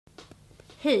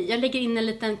Hej, jag lägger in en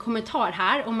liten kommentar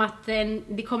här om att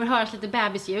det kommer höras lite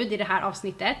bebisljud i det här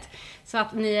avsnittet. Så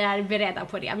att ni är beredda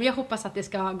på det. Men jag hoppas att det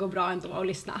ska gå bra ändå att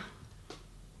lyssna.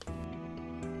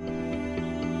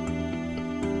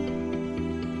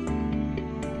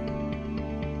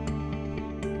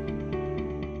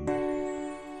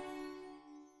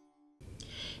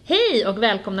 Hej och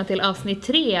välkomna till avsnitt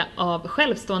 3 av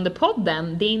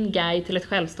Självstående-podden, din guide till ett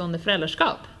självstående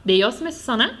föräldraskap. Det är jag som är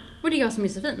Susanna. Och det är jag som är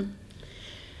Josefin.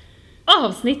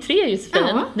 Avsnitt 3, Josefin.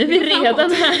 Ja, nu är vi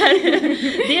redan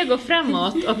här. Det går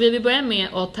framåt och vi vill börja med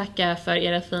att tacka för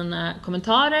era fina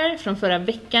kommentarer från förra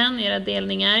veckan, era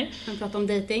delningar. Vi pratade om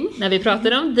dating. När vi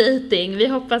pratade om dating. Vi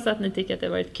hoppas att ni tycker att det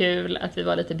har varit kul att vi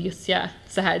var lite bjussiga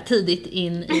så här tidigt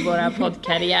in i våra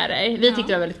poddkarriärer. Vi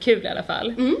tyckte det var väldigt kul i alla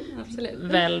fall. Absolut.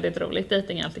 Väldigt roligt.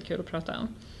 Dating är alltid kul att prata om.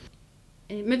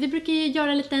 Men vi brukar ju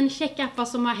göra en liten check-up vad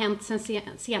som har hänt sen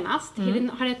senast.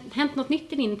 Har det hänt något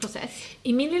nytt i din process?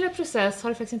 I min lilla process har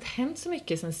det faktiskt inte hänt så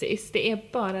mycket sen sist. Det är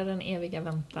bara den eviga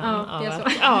väntan av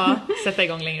att sätta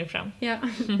igång längre fram. Ja.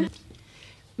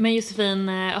 Men Josefin,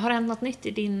 har det hänt något nytt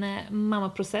i din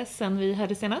mammaprocess sen vi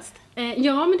hörde senast?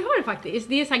 Ja, men det har det faktiskt.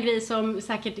 Det är en sån grej som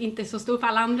säkert inte är så stor för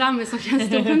alla andra, men som känns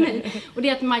stor för mig. Och det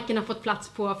är att Majken har fått plats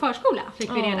på förskola,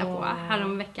 fick vi reda på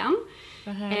härom veckan.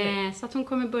 Så att hon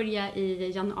kommer börja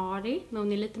i januari, när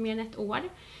hon är lite mer än ett år.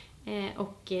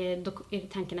 Och då är det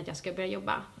tanken att jag ska börja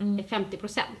jobba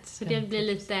 50%. Så det blir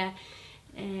lite...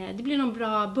 Det blir nog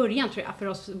bra början tror jag för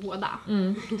oss båda.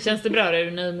 Känns det bra? Är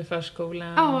du nöjd med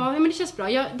förskolan? Ja, men det känns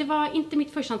bra. Det var inte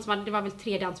mitt första ansvar, det var väl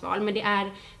tredje ansvar. Men det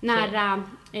är nära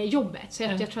jobbet. Så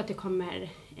jag tror att det kommer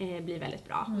bli väldigt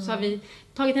bra. Och så har vi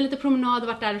tagit en liten promenad och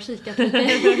varit där och kikat lite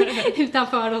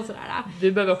utanför och sådär.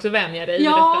 Du behöver också vänja dig i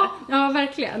detta. Ja,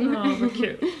 verkligen. Ja, vad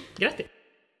kul. Grattis!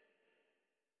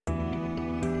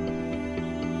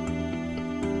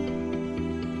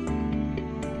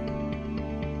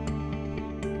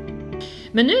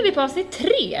 Men nu är vi på avsnitt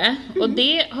 3 och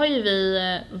det har ju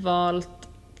vi valt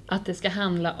att det ska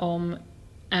handla om: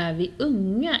 är vi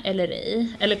unga eller ej?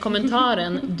 Eller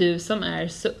kommentaren du som är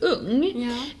så ung.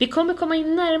 Ja. Vi kommer komma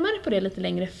in närmare på det lite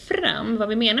längre fram, vad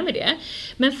vi menar med det.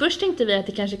 Men först tänkte vi att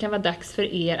det kanske kan vara dags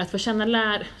för er att få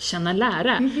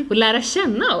lära och lära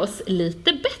känna oss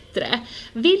lite bättre.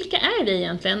 Vilka är vi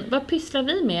egentligen? Vad pysslar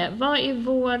vi med? Vad är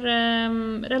vår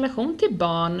relation till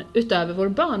barn utöver vår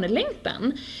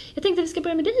barnlängtan? Jag tänkte att vi ska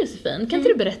börja med dig, Josefin. Kan inte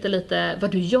du berätta lite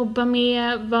vad du jobbar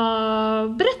med?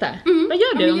 Berätta, vad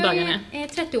gör du om dagarna? Jag är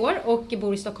 30 år och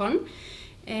bor i Stockholm.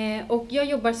 Och jag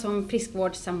jobbar som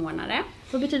friskvårdssamordnare.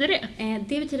 Vad betyder det?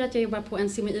 Det betyder att jag jobbar på en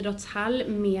sim- och idrottshall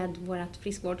med vårt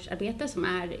friskvårdsarbete som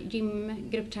är gym,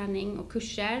 gruppträning och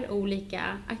kurser och olika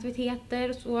aktiviteter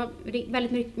och så.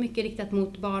 Väldigt mycket riktat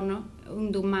mot barn och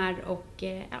ungdomar och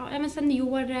även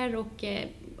seniorer och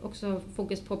också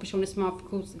fokus på personer som har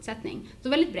funktionsnedsättning. Så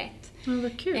väldigt brett.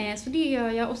 Vad kul. Så det gör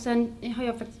jag. Och sen har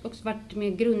jag faktiskt också varit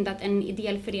med och grundat en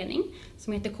ideell förening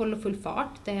som heter Kollo full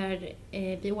fart. Där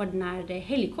vi ordnar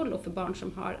helgkollo för barn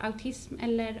som har autism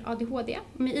eller ADHD.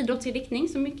 Med idrottsinriktning.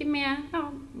 Så mycket med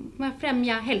att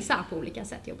främja hälsa på olika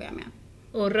sätt jobbar jag med.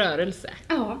 Och rörelse.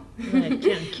 Ja.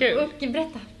 Verkligen kul. Och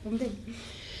berätta om dig.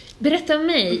 Berätta om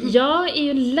mig. Jag är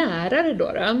ju lärare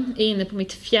då. Jag är inne på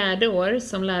mitt 4:e år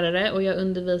som lärare och jag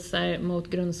undervisar mot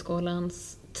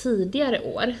grundskolans tidigare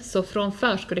år. Så från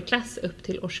förskoleklass upp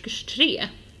till årskurs 3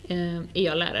 är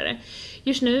jag lärare.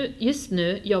 Just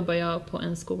nu jobbar jag på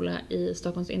en skola i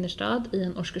Stockholms innerstad i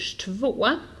en årskurs 2.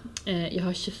 Jag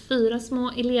har 24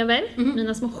 små elever,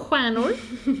 mina små stjärnor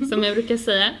som jag brukar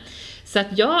säga. Så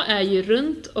att jag är ju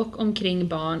runt och omkring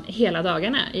barn hela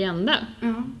dagarna i ända.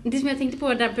 Ja. Det som jag tänkte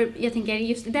på, därför jag tänker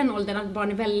just i den åldern att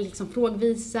barn är väldigt liksom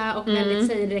frågvisa och väldigt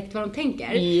säger direkt vad de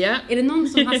tänker. Ja. Är det någon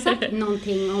som har sagt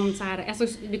någonting om så här, alltså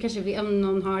du kanske vet om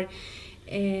någon har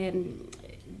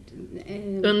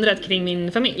undrat kring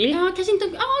min familj? Ja, kanske inte,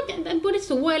 både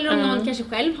så eller om någon kanske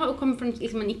själv har kommit från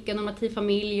liksom en icke-normativ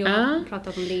familj och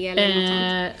pratat om det eller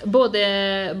något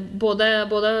sånt.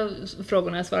 Båda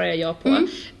frågorna svarar jag ja på.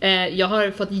 Jag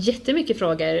har fått jättemycket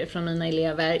frågor från mina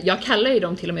elever. Jag kallar ju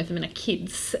dem till och med för mina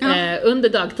kids. Under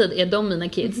dagtid är de mina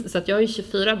kids. Så att jag har ju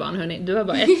 24 barn, hörni. Du har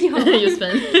bara ett, just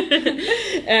fin.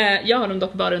 Jag har dem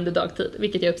dock bara under dagtid,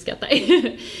 vilket jag uppskattar.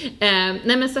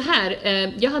 Nej men så här,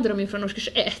 jag hade dem ju från årskurs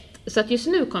 1. Så att just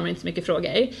nu kommer inte så mycket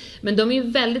frågor. Men de är ju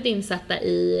väldigt insatta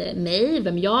i mig,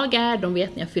 vem jag är. De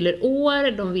vet när jag fyller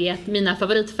år. De vet mina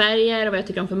favoritfärger och vad jag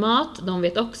tycker om för mat. De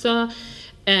vet också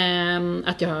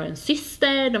Att jag har en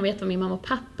syster, de vet vad min mamma och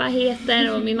pappa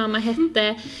heter och min mamma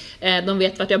hette. De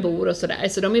vet vart jag bor och sådär.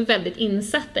 Så de är väldigt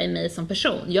insatta i mig som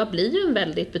person. Jag blir ju en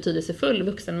väldigt betydelsefull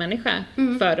vuxen människa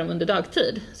för dem under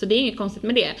dagtid. Så det är inget konstigt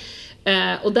med det.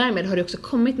 Och därmed har det också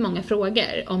kommit många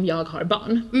frågor om jag har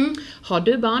barn. Har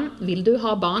du barn? Vill du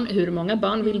ha barn? Hur många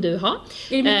barn vill du ha?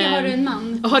 Har du en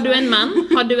man? Har du en man?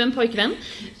 Har du en pojkvän?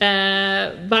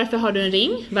 Varför har du en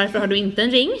ring? Varför har du inte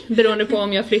en ring? Beroende på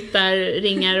om jag flyttar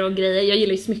ringar och grejer. Jag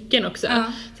gillar ju smycken också.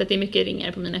 Så att det är mycket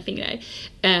ringar på mina fingrar.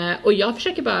 Och jag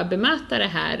försöker bara bemöta det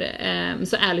här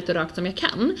så ärligt och rakt som jag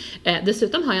kan.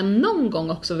 Dessutom har jag någon gång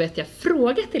också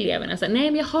frågat eleverna så här,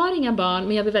 nej men jag har inga barn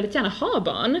men jag vill väldigt gärna ha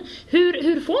barn.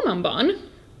 Hur får man barn?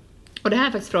 Och det här har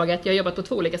jag faktiskt frågat, jag har jobbat på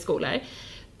 2 olika skolor.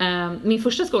 Min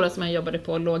första skola som jag jobbade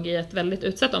på låg i ett väldigt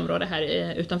utsatt område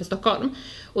här utanför Stockholm.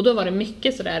 Och då var det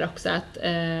mycket sådär också att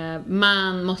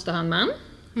man måste ha en man.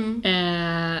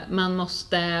 Man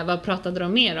måste, vad pratade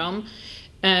de mer om?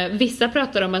 Vissa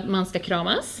pratar om att man ska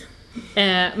kramas.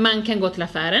 Man kan gå till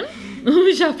affären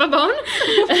och köpa barn.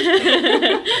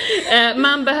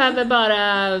 Man behöver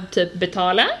bara typ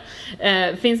betala.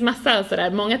 Finns massa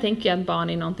sådär. Många tänker ju att barn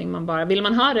är någonting man bara, vill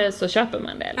man ha det så köper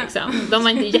man det liksom. De var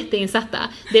inte jätteinsatta.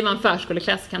 Det var en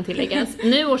förskoleklass kan tilläggas.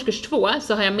 Nu årskurs 2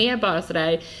 så har jag mer bara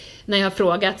sådär, när jag har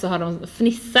frågat så har de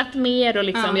fnissat mer och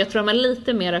liksom, jag tror man har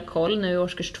lite mera koll nu i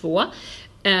årskurs 2.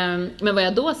 Men vad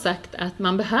jag då sagt att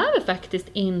man behöver faktiskt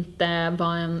inte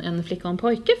vara en flicka och en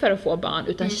pojke för att få barn,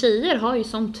 utan tjejer har ju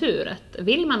som tur att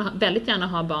vill man väldigt gärna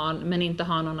ha barn men inte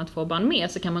ha någon att få barn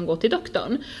med, så kan man gå till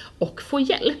doktorn och få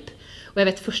hjälp. Och jag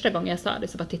vet första gången jag sa det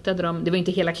så bara tittade de, det var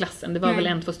inte hela klassen, det var väl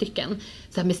 1-2 stycken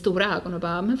så här med stora ögon och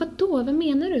bara, men vad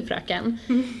menar du fröken?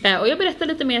 Och jag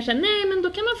berättade lite mer så här, nej men då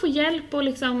kan man få hjälp och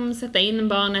liksom sätta in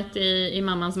barnet i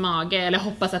mammans mage, eller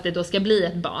hoppas att det då ska bli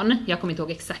ett barn. Jag kommer inte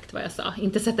ihåg exakt vad jag sa,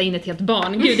 inte sätta in ett helt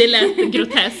barn, gud det lät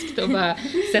groteskt och bara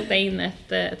sätta in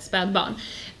ett spädbarn.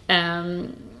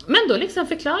 Men då liksom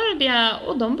förklarade jag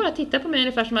och de bara tittade på mig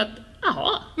ungefär som att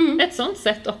ett sånt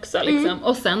sätt också liksom.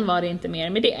 Och sen var det inte mer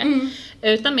med det.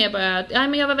 Utan mer bara att,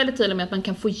 men jag var väldigt tydlig med att man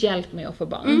kan få hjälp med att få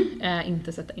barn.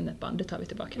 Inte sätta in ett barn, det tar vi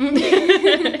tillbaka.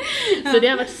 Så det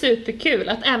har varit superkul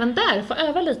att även där få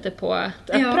öva lite på att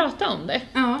prata om det.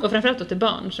 Och framförallt då till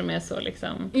barn som är så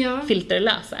liksom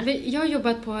filterlösa. Jag har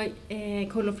jobbat på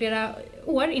kollo flera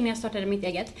år innan jag startade mitt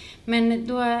eget. Men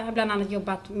då har jag bland annat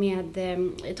jobbat med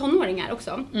tonåringar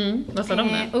också. Vad sa de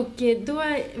då? Och då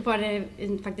var det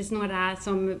faktiskt några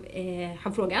som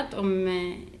har frågat om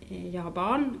jag har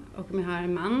barn och om jag har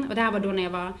en man. Och det här var då när jag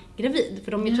var gravid.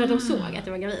 För jag tror att de såg att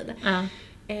jag var gravid.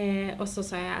 Och så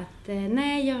sa jag att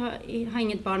nej, jag har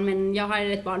inget barn men jag har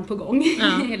ett barn på gång.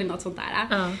 Eller något sånt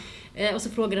där. Och så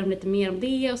frågade de lite mer om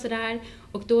det och sådär.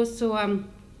 Och då så...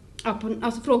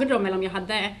 alltså frågade de om jag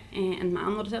hade en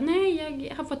man och då sa jag, nej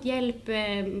jag har fått hjälp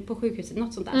på sjukhuset,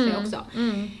 något sånt där så jag också.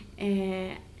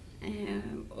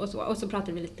 Och så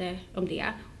pratade vi lite om det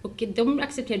och de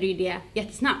accepterade ju det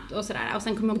jättesnabbt och sådär. Och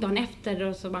sen kom jag dagen efter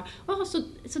och så bara,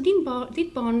 så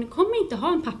ditt barn kommer inte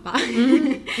ha en pappa.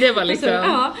 Det var liksom...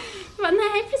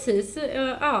 nej precis.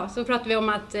 Så pratade vi om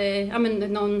att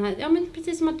men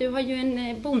precis som att du har ju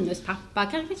en bonuspappa.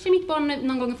 Kanske mitt barn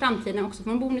någon gång i framtiden också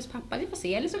får en bonuspappa. Vi får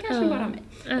se, eller så kanske bara mig.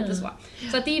 Lite så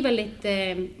att det är väldigt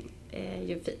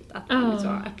ju fint att man är så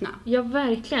öppna. Ja,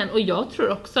 verkligen. Och jag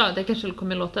tror också, det kanske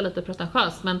kommer låta lite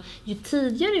pretentiöst, men ju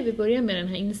tidigare vi börjar med den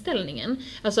här inställningen,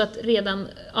 alltså att redan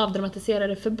avdramatisera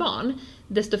det för barn,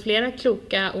 desto flera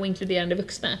kloka och inkluderande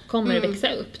vuxna kommer att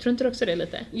växa upp. Tror inte du också det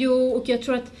lite? Jo, och jag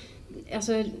tror att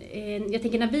jag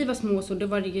tänker när vi var små så då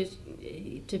var det ju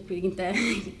typ inte,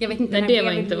 jag vet inte när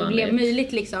det blev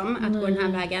möjligt liksom att gå den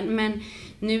här vägen, men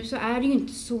nu så är det ju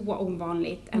inte så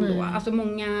ovanligt ändå. Alltså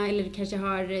många, eller kanske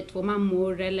har 2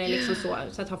 mammor eller liksom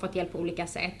så att ha fått hjälp på olika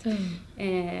sätt.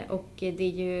 Och det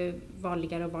är ju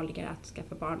vanligare och vanligare att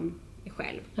skaffa barn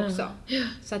själv också.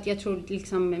 Så att jag tror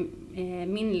liksom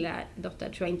min lilla dotter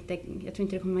tror jag tror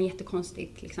inte det kommer vara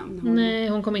jättekonstigt liksom. Nej,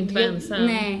 hon kommer inte vara ensam.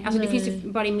 Nej, alltså det finns ju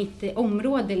bara i mitt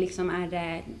område liksom är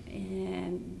det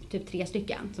typ 3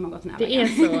 stycken som har gått den här vägen.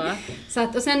 Det är så. Så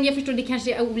att, och sen jag förstår det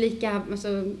kanske är olika alltså,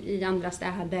 i andra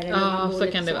städer eller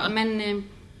så kan det vara. Men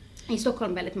i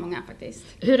Stockholm väldigt många faktiskt.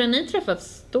 Hur har ni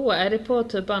träffats då? Är det på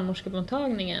typ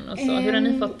barnmorskemottagningen och så? Hur har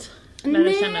ni fått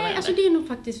lära känna varandra? Alltså det är nog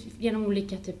faktiskt genom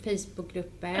olika typ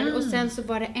Facebookgrupper. Och sen så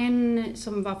var det en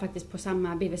som var faktiskt på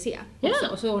samma BVC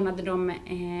också. Och så ordnade de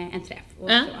en träff. Och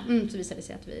så visade det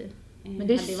sig att vi men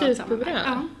det är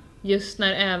superbra. Just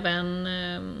när även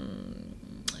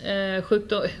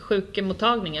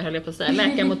sjukmottagningar, höll jag på att säga,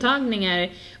 läkarmottagningar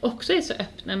också är så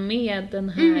öppna med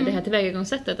det här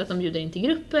tillvägagångssättet, att de bjuder in till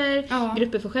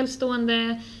grupper för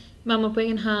självstående, mamma på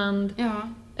egen hand. Ja.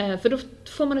 För då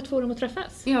får man ett forum att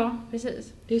träffas. Ja,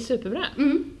 precis. Det är superbra.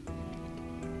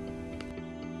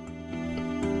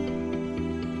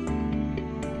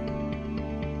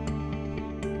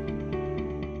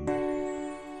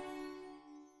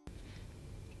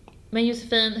 Men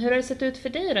Josefin, hur har det sett ut för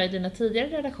dig då i dina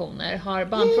tidigare relationer? Har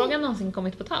barnfrågan någonsin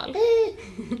kommit på tal?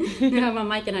 Nu har man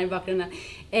Majken här i bakgrunden.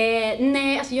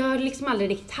 Nej, alltså jag har liksom aldrig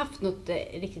riktigt haft något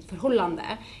riktigt förhållande.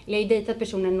 Jag har ju dejtat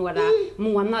personer några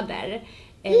månader.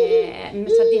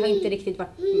 Så det har inte riktigt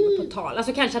varit på tal.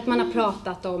 Alltså kanske att man har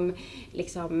pratat om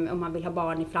liksom, om man vill ha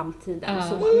barn i framtiden och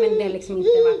så. Men det har liksom inte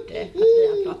varit att vi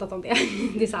har pratat om det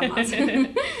tillsammans.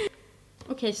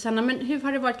 Okej, Sanna, men hur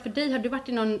har det varit för dig? Har du varit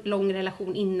i någon lång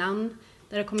relation innan?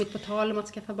 Där det har kommit på tal om att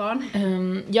skaffa barn?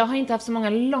 Jag har inte haft så många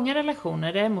långa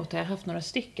relationer. Däremot har jag haft några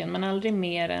stycken, men aldrig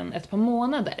mer än ett par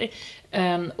månader.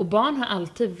 Och barn har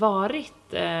alltid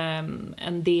varit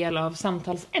en del av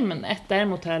samtalsämnet.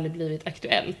 Däremot har det aldrig blivit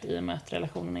aktuellt i och med att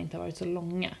relationerna inte har varit så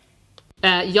långa.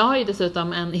 Jag har ju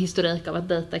dessutom en historik av att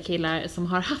dejta killar som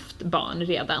har haft barn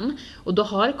redan. Och då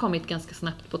har det kommit ganska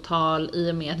snabbt på tal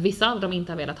i och med att vissa av dem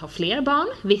inte har velat ha fler barn.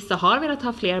 Vissa har velat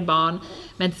ha fler barn,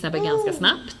 men till exempel ganska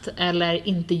snabbt. Eller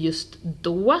inte just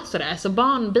då. Sådär. Så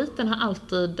barnbiten har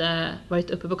alltid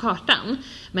varit uppe på kartan.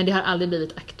 Men det har aldrig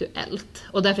blivit aktuellt.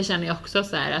 Och därför känner jag också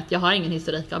så här att jag har ingen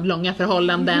historik av långa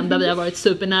förhållanden där vi har varit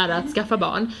supernära att skaffa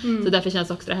barn. Så därför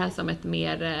känns också det här som ett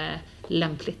mer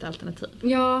lämpligt alternativ.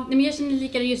 Ja, men jag känner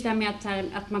lika just det här med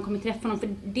att man kommer träffa någon,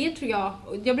 för det tror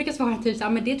jag brukar svara typ så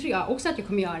här, men det tror jag också att jag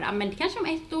kommer göra, men kanske om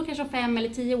 1 år, kanske om 5 eller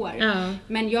 10 år. Ja.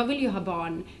 Men jag vill ju ha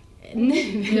barn nu.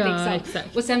 Ja,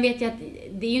 exakt. Och sen vet jag att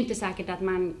det är ju inte säkert att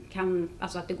man kan,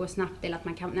 alltså att det går snabbt eller att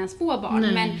man kan ens få barn.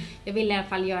 Nej. Men jag vill i alla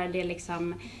fall göra det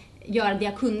liksom, göra det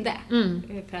jag kunde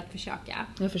för att försöka.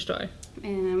 Jag förstår.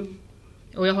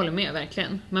 Och jag håller med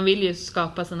verkligen. Man vill ju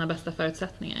skapa sina bästa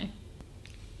förutsättningar.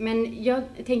 Men jag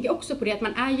tänker också på det att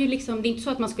man är ju liksom, det är inte så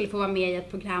att man skulle få vara med i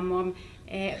ett program om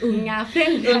unga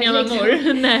föräldrar. Unga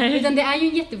mammor, nej. Utan det är ju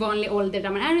en jättevanlig ålder där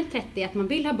man är runt 30 att man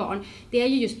vill ha barn. Det är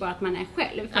ju just bara att man är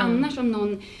själv. För annars om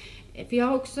någon, för jag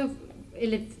har också,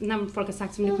 eller när folk har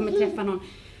sagt som du kommer träffa någon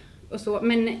och så,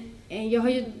 men jag har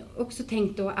ju också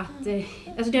tänkt då att,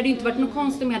 alltså det hade ju inte varit något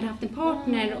konstigt om jag hade haft en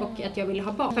partner och att jag ville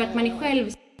ha barn. För att man är själv,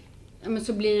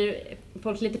 så blir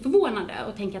folk lite förvånade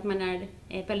och tänker att man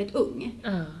är väldigt ung.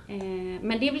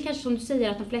 Men det är väl kanske som du säger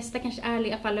att de flesta kanske är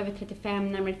i alla fall över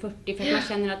 35, närmare 40, för att man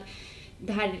känner att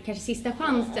det här är kanske sista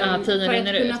chansen för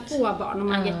att kunna få barn om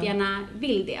man jättegärna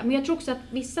vill det. Men jag tror också att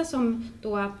vissa som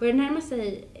då börjar närma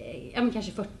sig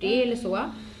kanske 40 eller så,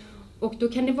 och då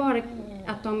kan det vara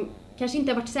att de kanske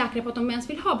inte har varit säkra på att de ens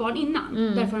vill ha barn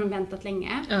innan. Därför har de väntat länge.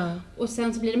 Och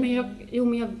sen så blir det, men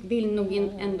jag vill nog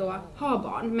ändå ha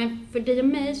barn. Men för dig och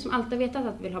mig som alltid vetat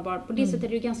att vi vill ha barn, på det sättet är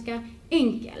det ju ganska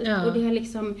enkelt. Och det har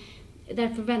liksom,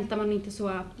 därför väntar man inte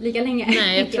så lika länge.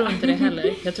 Nej, jag tror inte det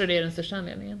heller. Jag tror det är den största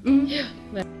anledningen.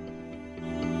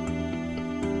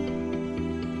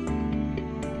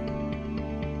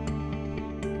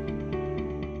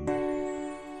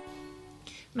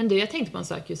 Men du, jag tänkte på en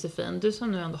sak, Josefin. Du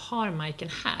som nu ändå har Majken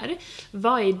här.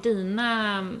 Vad är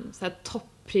dina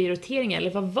topprioriteringar,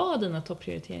 eller vad var dina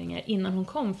topprioriteringar innan hon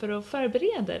kom för att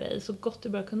förbereda dig så gott du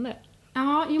bara kunde?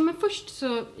 Ja, men först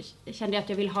så kände jag att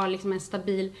jag ville ha liksom en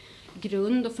stabil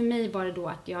grund. Och för mig var det då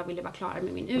att jag ville vara klar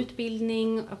med min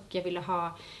utbildning och jag ville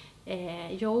ha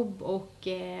jobb och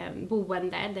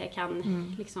boende där jag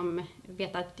kan liksom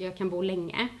veta att jag kan bo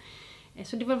länge.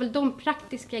 Så det var väl de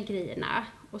praktiska grejerna.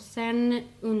 Och sen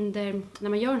när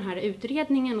man gör den här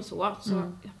utredningen och så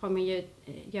får man ju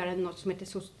göra något som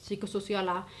heter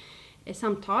psykosociala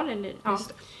samtal. Eller,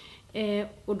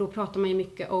 och då pratar man ju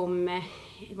mycket om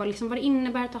vad det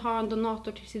innebär att ha en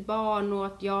donator till sitt barn, och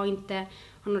att jag inte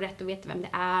har någon rätt att veta vem det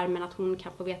är, men att hon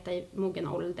kan få veta i mogen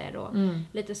ålder och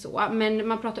lite så. Men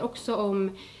man pratar också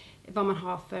om vad man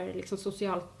har för liksom,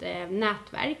 socialt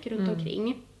nätverk runt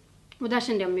omkring. Och där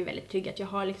kände jag mig väldigt trygg att jag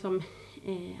har liksom,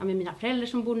 med mina föräldrar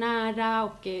som bor nära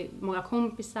och många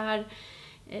kompisar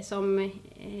som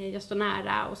jag står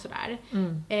nära och sådär.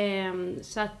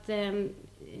 Så att,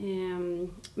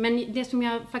 men det som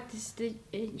jag faktiskt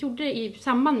gjorde i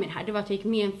samband med det här, det var att jag gick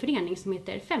med i en förening som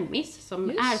heter Femmis, som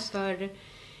är för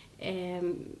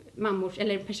mammor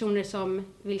eller personer som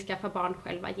vill skaffa barn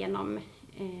själva genom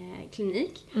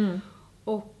klinik.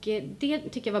 Och det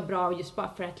tycker jag var bra just bara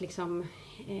för att liksom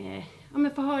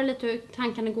få höra lite hur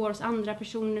tankarna går hos andra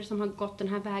personer som har gått den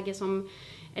här vägen, som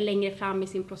är längre fram i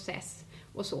sin process.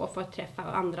 och så, för att träffa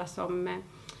andra som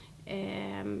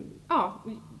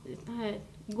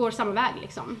går samma väg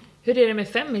liksom. Hur är det med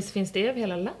Femmis? Finns det över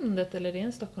hela landet eller är det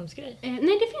en Stockholmsgrej? Nej,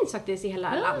 det finns faktiskt i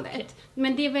hela landet. Okay.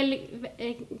 Men det är väl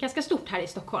ganska stort här i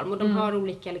Stockholm och de har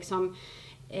olika liksom,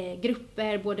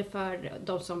 grupper både för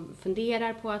de som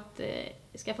funderar på att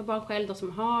skaffa barn själv, de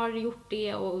som har gjort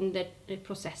det och under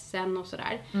processen och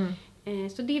sådär.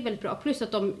 Så det är väldigt bra. Plus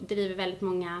att de driver väldigt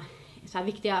många så här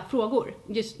viktiga frågor.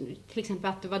 Just till exempel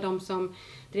att det var de som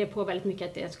drev på väldigt mycket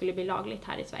att det skulle bli lagligt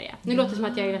här i Sverige. Nu låter det som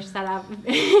att jag är sådär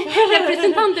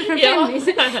representanter från Femmis.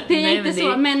 Det är inte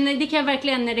så, men det kan jag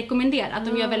verkligen rekommendera att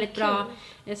de gör väldigt bra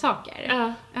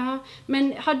saker. Ja.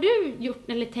 Men har du gjort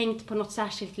eller tänkt på något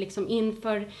särskilt liksom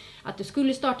inför att du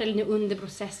skulle starta eller nu under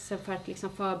processen för att liksom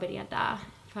förbereda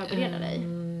dig?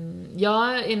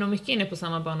 Jag är nog mycket inne på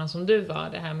samma bana som du var.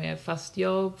 Det här med fast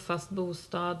jobb, fast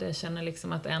bostad. Jag känner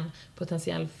liksom att en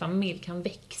potentiell familj kan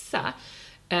växa.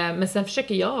 Men sen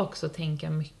försöker jag också tänka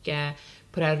mycket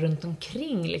på det här runt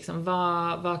omkring. Liksom,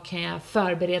 vad kan jag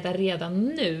förbereda redan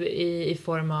nu i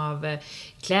form av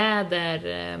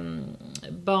kläder,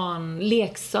 barn,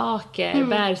 leksaker,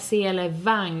 bärsele,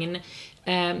 vagn.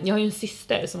 Jag har ju en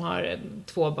syster som har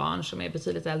 2 barn som är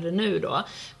betydligt äldre nu då.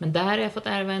 Men där har jag fått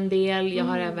ärva en del. Jag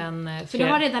har även... Så du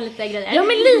har redan lite grejer? Ja,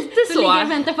 men lite så. Du ligger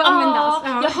och väntar på att användas.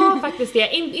 Ja, jag har faktiskt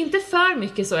det. Inte för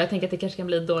mycket så. Jag tänker att det kanske kan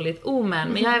bli dåligt omen.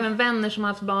 Men jag har även vänner som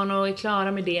har haft barn och är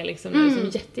klara med det liksom, nu, som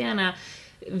jättegärna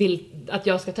vill att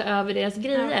jag ska ta över deras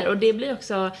grejer. Och det blir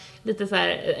också lite så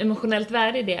här emotionellt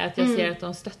värde i det, att jag ser att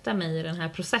de stöttar mig i den här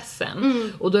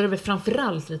processen. Och då är det väl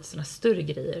framförallt lite såna större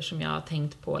grejer som jag har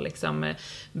tänkt på, liksom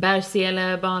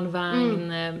bärsele,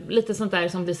 barnvagn, lite sånt där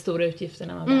som blir stora utgifter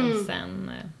när man väl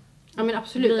sen... Ja, men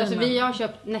absolut. Alltså, vi har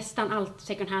köpt nästan allt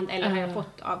second hand eller har jag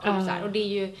fått av kompisar. Och det är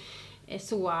ju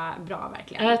så bra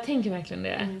verkligen. Jag tänker verkligen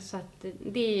det. Så att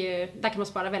det är ju, där kan man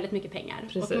spara väldigt mycket pengar.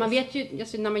 Precis. Och man vet ju,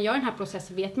 alltså när man gör den här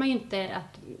processen vet man ju inte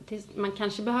att man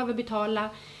kanske behöver betala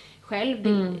själv.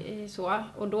 Så,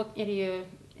 och då är det ju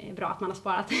bra att man har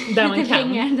sparat där man kan.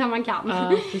 pengar där man kan.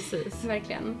 Ja, precis.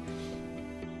 Verkligen.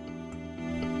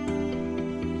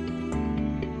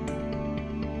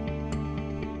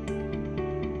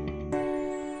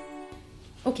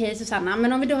 Okej, Susanna,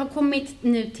 men om vi då har kommit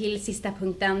nu till sista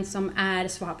punkten som är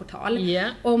svar på tal.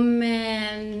 Yeah.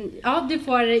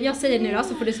 Jag säger nu då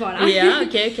så får du svara. Ja,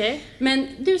 okej. Men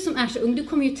du som är så ung, du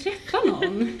kommer ju träffa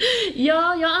någon.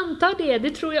 Ja, jag antar det. Det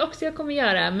tror jag också jag kommer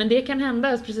göra. Men det kan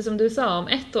hända, precis som du sa, om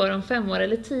 1 år, om 5 år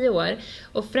eller 10 år.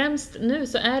 Och främst nu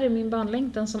så är det min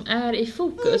barnlängtan som är i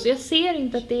fokus. Jag ser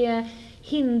inte att det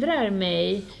hindrar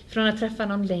mig från att träffa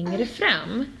någon längre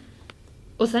fram.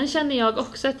 Och sen känner jag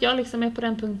också att jag liksom är på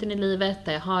den punkten i livet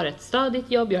där jag har ett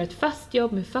stadigt jobb, jag har ett fast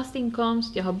jobb med fast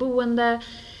inkomst, jag har boende,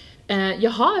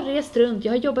 jag har rest runt,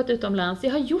 jag har jobbat utomlands,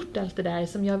 jag har gjort allt det där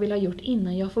som jag vill ha gjort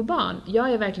innan jag får barn.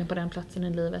 Jag är verkligen på den platsen i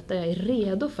livet där jag är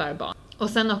redo för barn. Och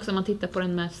sen också om man tittar på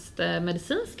den mest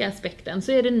medicinska aspekten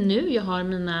så är det nu jag har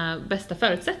mina bästa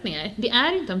förutsättningar. Det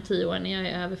är inte om 10 år när jag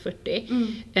är över 40,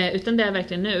 utan det är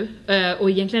verkligen nu. Och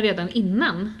egentligen redan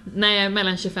innan, när jag är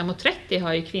mellan 25 och 30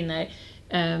 har ju kvinnor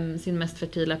sin mest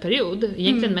fertila period.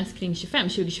 Egentligen mest kring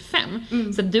 2025.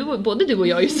 Så både du och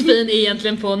jag, Josefin, är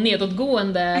egentligen på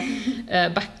nedåtgående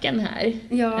backen här.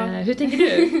 Ja. Hur tänker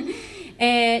du?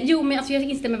 Jo, men alltså jag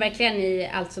instämmer verkligen i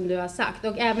allt som du har sagt.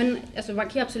 Och även, alltså man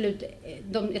kan ju absolut,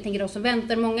 jag tänker de som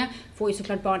väntar, många får ju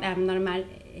såklart barn även när de är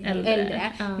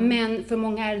äldre. Men för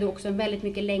många är det också en väldigt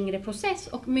mycket längre process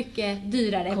och mycket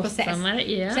dyrare process.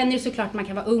 Yeah. Sen är det såklart man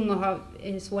kan vara ung och ha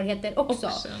svårigheter också.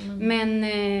 Men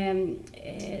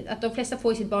att de flesta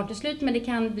får sitt barn till slut, men det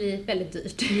kan bli väldigt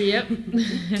dyrt. Yep.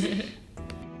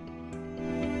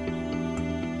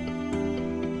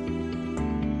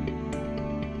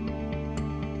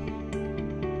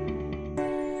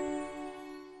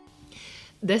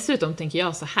 Dessutom tänker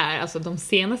jag så här, alltså de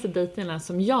senaste dejterna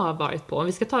som jag har varit på, om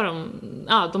vi ska ta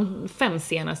de 5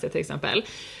 senaste till exempel.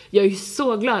 Jag är ju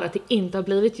så glad att det inte har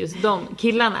blivit just de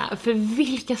killarna, för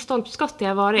vilka stolpskott det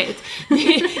har varit. Ja,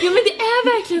 men det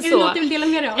är verkligen så. Är det något du vill dela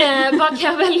med dig av? Vad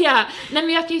kan jag välja? Nej,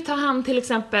 men jag kan ju ta han till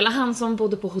exempel, han som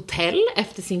bodde på hotell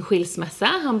efter sin skilsmässa.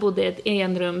 Han bodde i ett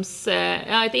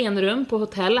enrum på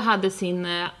hotell, hade sin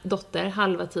dotter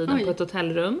halva tiden på ett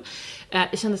hotellrum.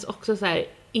 Det kändes också så här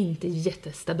inte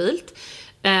jättestabilt.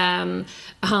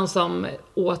 Han som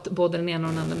åt både den ena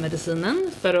och den andra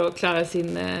medicinen för att klara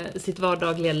sitt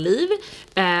vardagliga liv.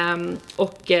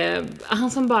 Och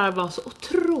han som bara var så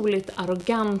otroligt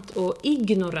arrogant och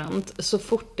ignorant så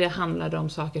fort det handlade om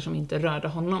saker som inte rörde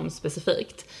honom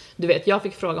specifikt. Du vet, jag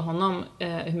fick fråga honom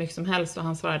hur mycket som helst och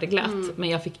han svarade glatt. Men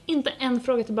jag fick inte en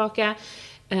fråga tillbaka.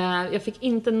 Jag fick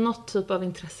inte något typ av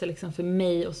intresse liksom för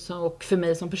mig och för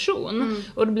mig som person.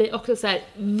 Och det blir också så här: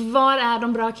 var är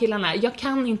de bra killarna? Jag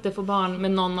kan inte få barn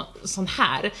med någon sån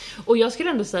här. Och jag skulle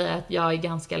ändå säga att jag är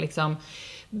ganska liksom...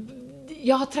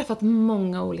 Jag har träffat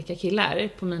många olika killar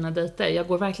på mina dejter. Jag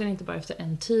går verkligen inte bara efter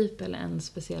en typ eller en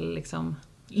speciell liksom...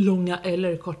 långa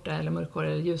eller korta eller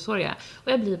mörkhåriga eller ljushåriga.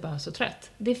 Och jag blir bara så trött.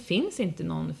 Det finns inte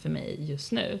någon för mig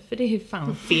just nu. För det är ju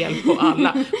fan fel på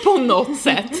alla. På något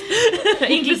sätt.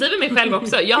 Inklusive mig själv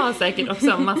också. Jag har säkert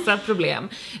också massa problem.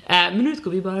 Men nu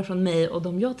utgår vi bara från mig och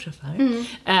de jag träffar.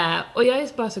 Och jag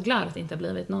är bara så glad att det inte har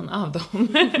blivit någon av dem.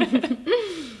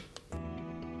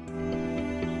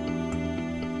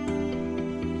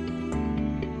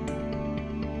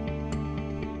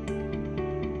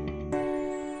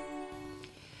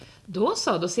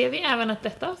 Då ser vi även att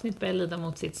detta avsnitt börjar lida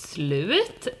mot sitt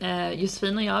slut.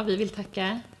 Josefin och jag, vi vill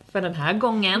tacka för den här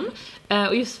gången.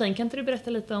 Och Josefin, kan inte du berätta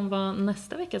lite om vad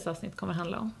nästa veckas avsnitt kommer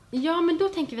handla om? Ja, men då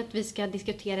tänker vi att vi ska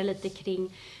diskutera lite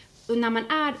kring när man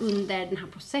är under den här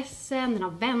processen, den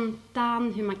här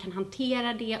väntan, hur man kan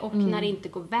hantera det och när det inte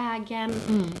går vägen,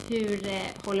 hur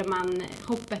håller man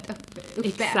hoppet uppe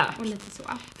Exakt. Och lite så.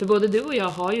 För både du och jag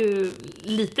har ju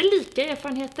lite lika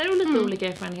erfarenheter och lite olika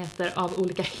erfarenheter av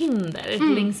olika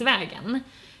hinder längs vägen.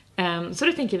 Så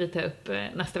det tänker vi ta upp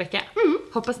nästa vecka.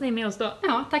 Hoppas ni är med oss då.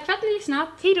 Ja, tack för att ni har lyssnat.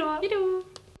 Hej då! Hej då!